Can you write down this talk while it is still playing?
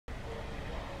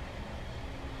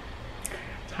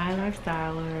Hi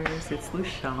lifestylers, it's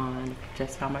Lushawn.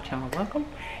 Just found my channel, welcome.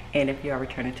 And if you are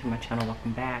returning to my channel,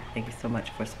 welcome back. Thank you so much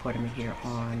for supporting me here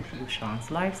on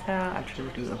Lushawn's Lifestyle. I truly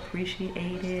do appreciate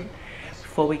it.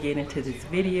 Before we get into this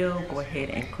video, go ahead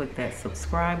and click that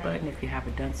subscribe button if you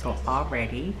haven't done so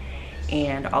already.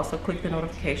 And also click the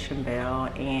notification bell,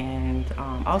 and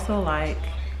also like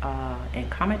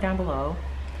and comment down below,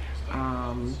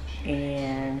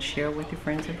 and share with your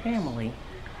friends and family.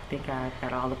 I think I've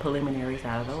got all the preliminaries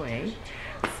out of the way,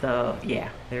 so yeah,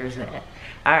 there's that.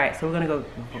 All right, so we're gonna go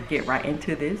get right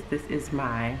into this. This is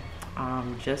my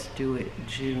Just Do It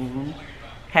June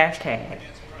hashtag,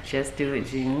 Just Do It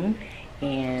June,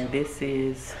 and this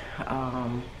is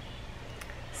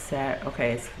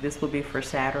okay, so this will be for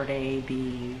Saturday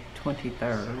the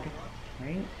 23rd,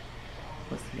 right?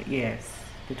 What's it? Yes,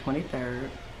 the 23rd.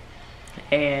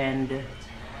 And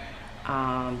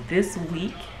this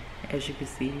week, as you can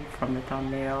see from the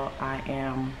thumbnail, I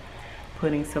am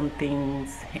putting some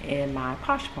things in my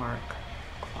Poshmark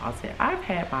closet. I've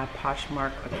had my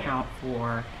Poshmark account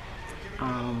for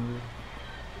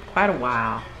quite a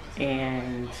while,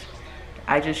 and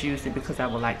I just used it because I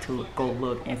would like to go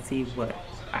look and see what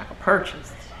I could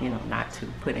purchase, you know, not to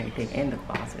put anything in the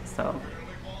closet. So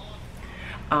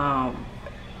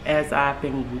as I've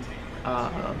been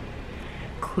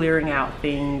clearing out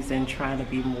things and trying to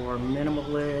be more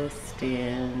minimalist,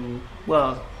 and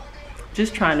well,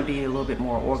 just trying to be a little bit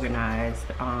more organized,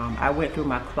 I went through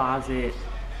my closet,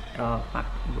 my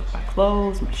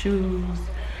clothes, my shoes,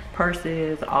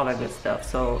 purses, all that good stuff.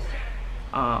 So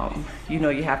you know,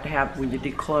 you have to have, when you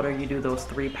declutter, you do those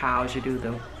 3 piles. You do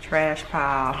the trash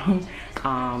pile,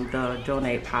 the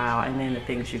donate pile, and then the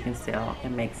things you can sell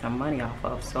and make some money off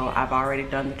of. So I've already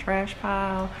done the trash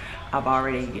pile. I've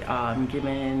already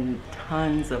given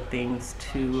tons of things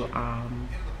to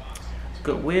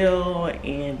Goodwill,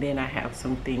 and then I have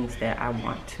some things that I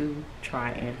want to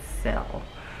try and sell.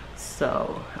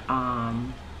 So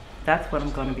that's what I'm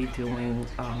going to be doing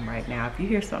right now. If you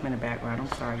hear something in the background, I'm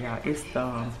sorry, y'all. It's the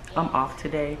I'm off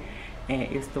today, and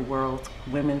it's the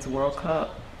Women's World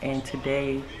Cup, and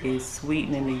today is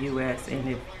Sweden in the U.S. and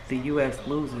if the U.S.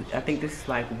 loses, I think this is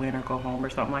like win or go home or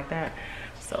something like that.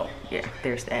 So yeah,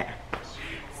 there's that.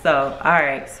 So all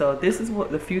right, so this is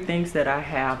what the few things that I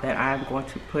have that I'm going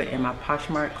to put in my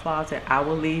Poshmark closet. I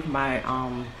will leave my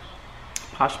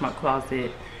Poshmark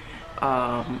Closet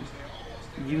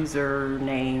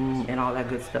username and all that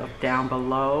good stuff down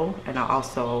below, and I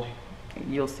also,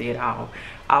 you'll see it, I'll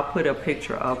put a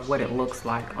picture of what it looks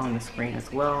like on the screen as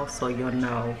well, so you'll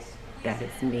know that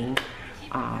it's me.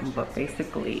 But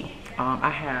basically I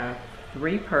have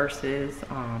 3 purses,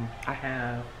 I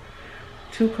have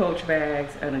 2 Coach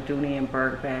bags and a Dooney and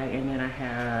Burke bag, and then I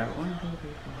have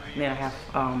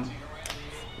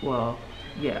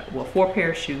 4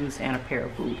 pair of shoes and a pair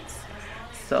of boots.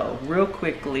 So real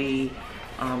quickly,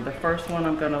 the first one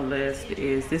I'm gonna list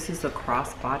is, this is a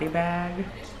crossbody bag.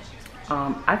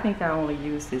 I think I only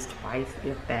used this twice,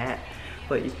 if that,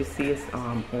 but you can see it's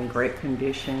in great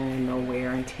condition, no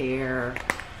wear and tear.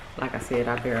 Like I said,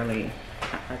 I think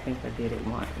I did it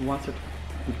once or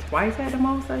twice at the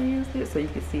most I used it. So you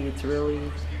can see it's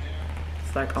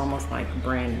like almost like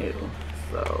brand new.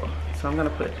 So I'm gonna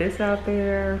put this out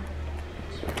there.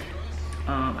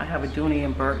 I have a Dooney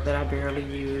and Burke that I barely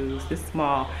use. This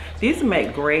small. These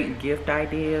make great gift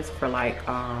ideas for like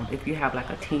if you have like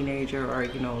a teenager, or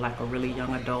you know, like a really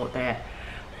young adult that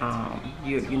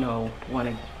you know, want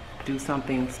to do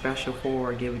something special for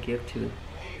or give a gift to.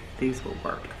 These will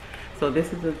work. So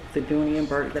this is the Dooney and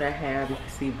Burke that I have. You can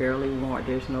see barely worn.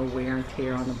 There's no wear and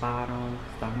tear on the bottom.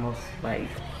 It's almost like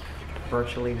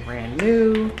virtually brand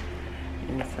new.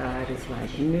 Inside is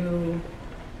like new.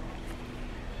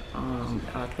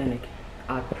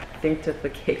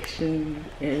 Authentication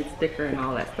and sticker and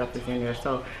all that stuff is in there.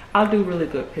 So I'll do really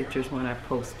good pictures when I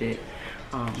post it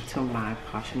to my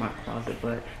Poshmark Closet.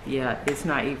 But yeah, it's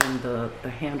not even, the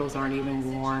handles aren't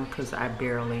even worn, because I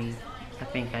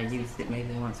think I used it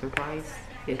maybe once or twice,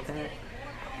 if that.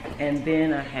 And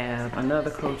then I have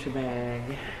another Coach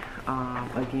bag,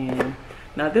 again.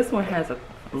 Now this one has a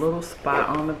little spot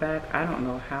on the back. I don't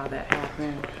know how that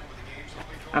happened.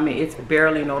 I mean, it's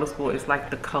barely noticeable. It's like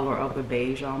the color of the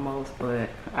beige almost, but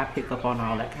I pick up on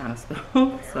all that kind of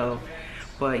stuff. So,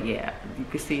 but yeah, you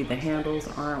can see the handles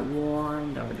aren't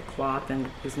worn, or the cloth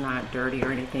is not dirty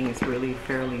or anything. It's really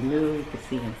fairly new. You can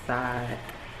see inside.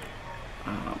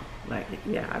 Like,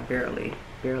 yeah, I barely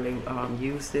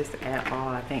use this at all.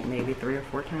 I think maybe 3 or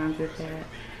 4 times if that.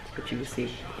 But you can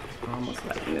see almost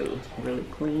like new, really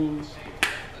clean.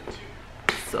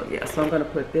 So yeah, so I'm gonna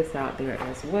put this out there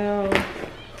as well.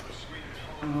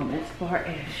 As far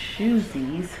as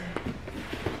shoesies,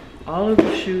 all of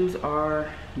the shoes are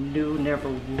new, never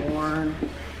worn.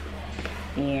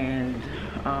 And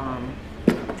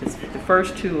the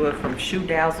first two are from Shoe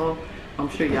Dazzle. I'm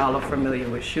sure y'all are familiar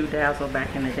with Shoe Dazzle.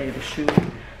 Back in the day, the shoe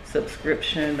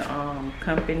subscription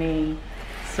company.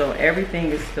 So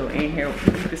everything is still in here.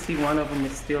 You can see one of them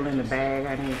is still in the bag.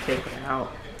 I didn't take it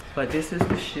out. But this is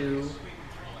the shoe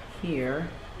here.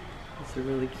 It's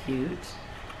really cute.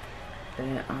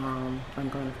 That I'm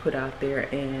going to put out there.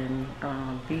 And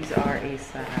these are a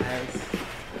size,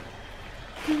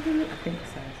 I think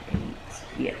size 8.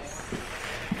 Yes.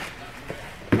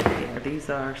 Yeah, these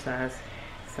are size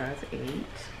 8.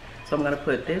 So I'm going to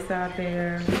put this out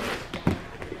there.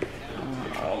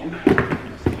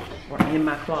 Or in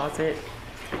my closet.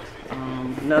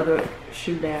 Another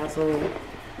Shoe Dazzle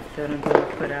that I'm going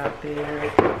to put out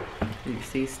there. You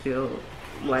see still,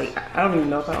 like, I don't even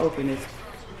know if I open this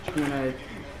when I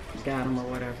got them or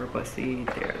whatever, but see,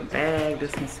 they're the bag.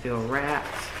 This one's still wrapped.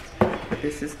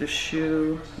 This is the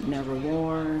shoe, never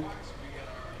worn.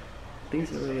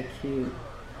 These are really cute.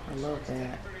 I love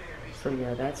that. So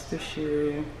yeah, that's the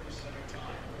shoe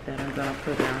that I'm gonna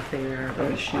put out there.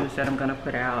 Those shoes that I'm gonna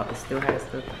put out. It still has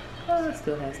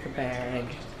the bag.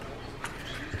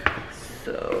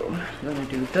 So I'm gonna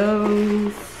do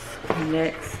those.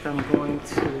 Next, I'm going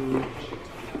to,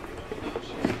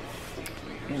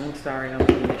 and I'm sorry, I'm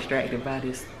getting distracted by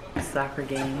this soccer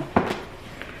game.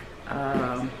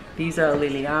 These are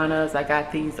Liliana's. I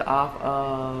got these off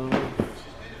of,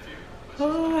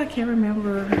 oh, I can't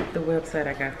remember the website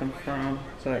I got them from,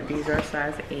 but these are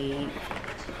size 8.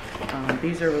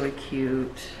 These are really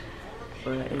cute,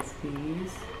 but it's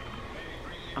these.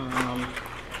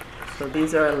 So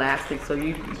these are elastic, so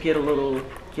you get a little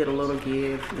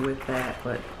give with that,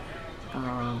 but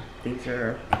these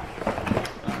are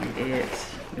it.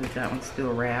 That one's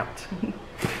still wrapped.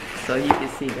 So you can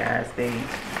see, guys, they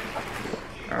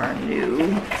are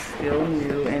new, still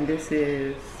new, and this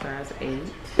is size 8.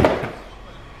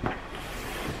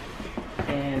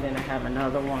 And then I have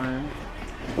another one.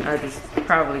 I just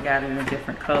probably got it in a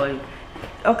different color.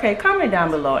 Okay, comment down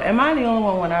below. Am I the only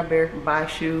one when I buy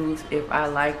shoes, if I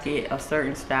like it a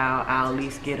certain style, I'll at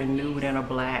least get a nude and a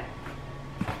black?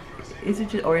 Is it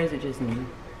just, or is it just me?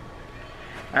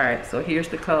 All right, so here's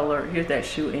the color. Here's that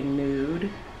shoe in nude.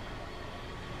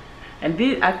 And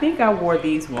I think I wore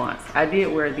these once. I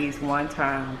did wear these one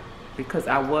time because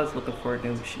I was looking for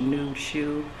a nude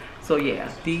shoe. So yeah,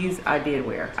 these I did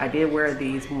wear. I did wear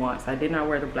these once. I did not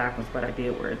wear the black ones, but I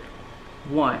did wear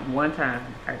one time.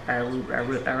 I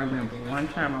remember one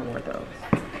time I wore those.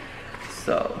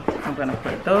 So I'm gonna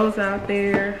put those out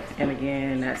there, and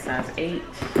again, that's size 8.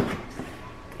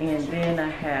 And then I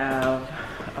have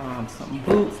some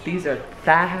boots. These are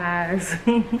thigh highs.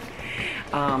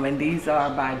 And these are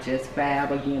by Just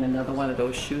Fab. Again, another one of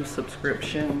those shoe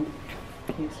subscription.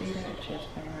 Can you see that? Just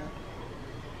Fab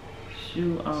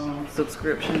shoe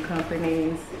subscription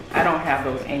companies. I don't have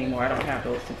those anymore. I don't have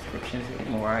those subscriptions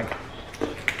anymore. I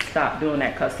stopped doing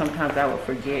that because sometimes I would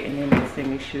forget, and then they send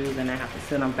me shoes and I have to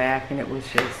send them back, and it was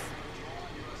just,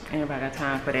 anybody got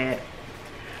time for that?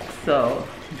 So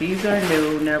these are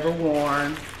new, never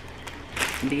worn.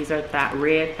 These are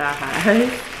red thigh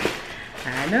highs.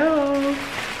 I know,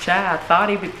 child,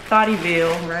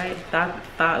 Thoughteville, right?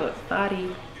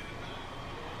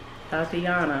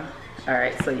 Thotiana. All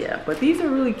right, so yeah, but these are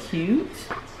really cute.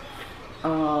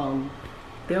 They'll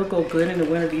go good in the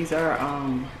winter. These are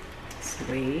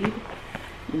suede,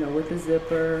 you know, with the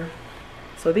zipper.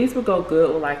 So these will go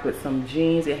good with some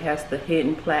jeans. It has the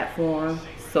hidden platform,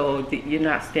 so you're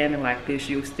not standing like this.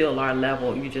 You still are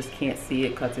level. You just can't see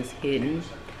it because it's hidden.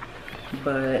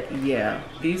 But yeah,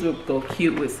 these would go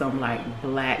cute with some like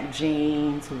black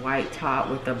jeans, white top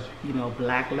with a, you know,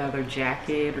 black leather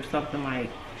jacket or something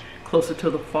like closer to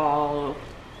the fall,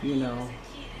 you know.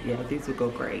 Yeah, these would go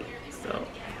great. So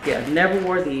yeah, never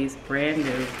wore these, brand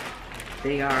new.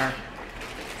 They are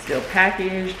still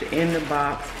packaged in the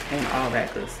box and all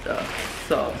that good stuff.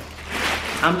 So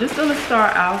I'm just gonna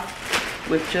start off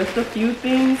with just a few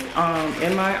things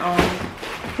in my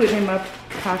putting in my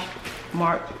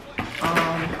Poshmark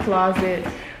closet.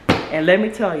 And let me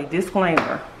tell you,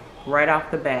 disclaimer right off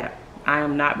the bat, I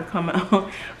am not becoming a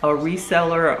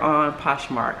reseller on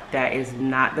Poshmark. That is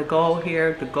not the goal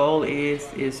here. The goal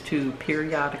is to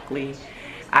periodically,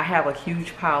 I have a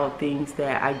huge pile of things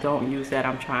that I don't use that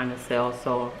I'm trying to sell,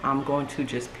 so I'm going to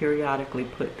just periodically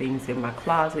put things in my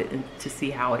closet and to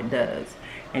see how it does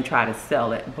and try to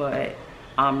sell it. But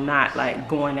I'm not like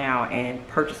going out and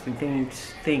purchasing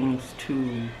things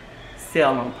to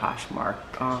sell on Poshmark.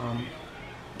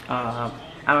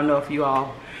 I don't know if you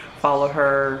all follow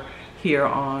her here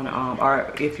on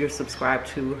or if you're subscribed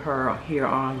to her here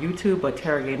on YouTube, but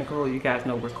Tara Gay Nicole, you guys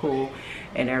know we're cool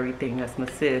and everything. That's my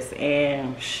sis,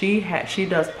 and she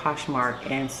does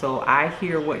Poshmark, and so I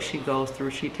hear what she goes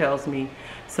through. She tells me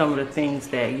some of the things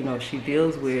that, you know, she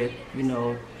deals with, you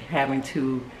know, having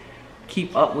to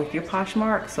keep up with your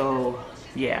Poshmark. So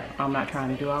yeah, I'm not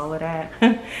trying to do all of that.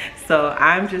 So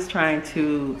I'm just trying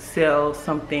to sell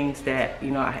some things that,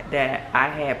 you know, that I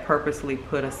had purposely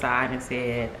put aside and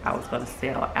said I was going to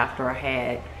sell after I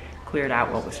had cleared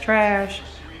out what was trash,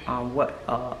 a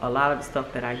lot of the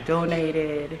stuff that I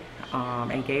donated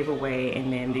and gave away,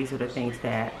 and then these are the things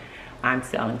that I'm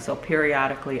selling. So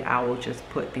periodically I will just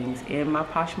put things in my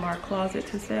Poshmark closet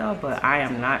to sell, but I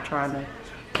am not trying to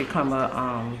become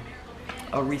a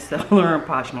reseller in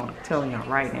Poshmark, I'm telling y'all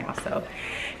right now. So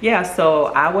yeah, so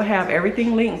I will have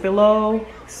everything linked below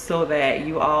so that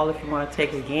you all, if you want to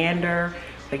take a gander,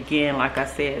 again, like I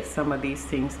said, some of these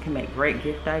things can make great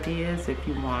gift ideas if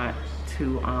you want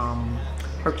to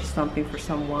purchase something for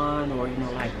someone, or, you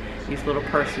know, like these little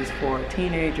purses for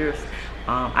teenagers.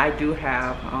 I do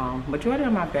have majority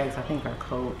of my bags, I think, are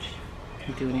Coach,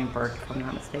 Dooney and Burke, if I'm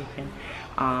not mistaken,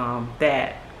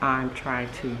 that I'm trying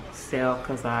to sell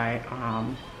because I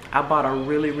bought a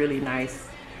really nice,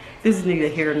 this is neither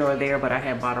here nor there, but I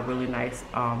had bought a really nice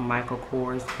Michael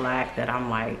Kors black that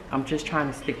I'm just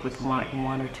trying to stick with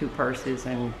one or two purses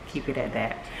and keep it at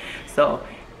that. So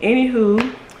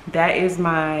anywho, that is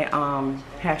my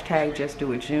hashtag Just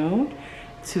Do It June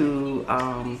to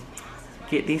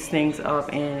get these things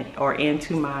up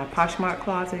into my Poshmark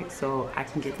closet so I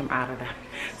can get them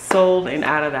sold and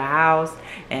out of the house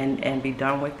and be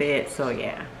done with it. So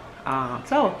yeah,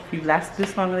 so if you've lasted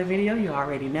this long in the video, you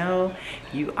already know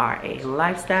you are a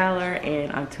lifestyler,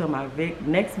 and until my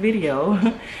next video,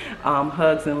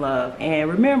 hugs and love. And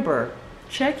remember,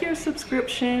 check your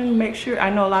subscription. Make sure, I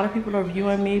know a lot of people are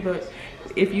viewing me, but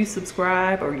if you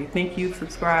subscribe or you think you've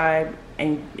subscribed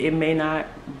and it may not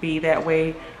be that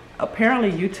way,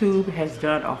 apparently YouTube has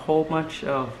done a whole bunch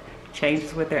of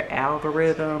changes with their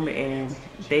algorithm and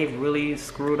they've really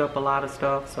screwed up a lot of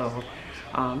stuff. So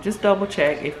just double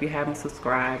check if you haven't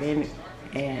subscribed,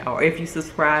 or if you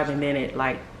subscribe and then it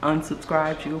like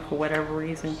unsubscribes you for whatever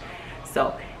reason.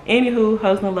 So anywho,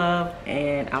 hugs and love,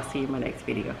 and I'll see you in my next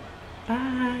video.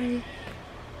 Bye.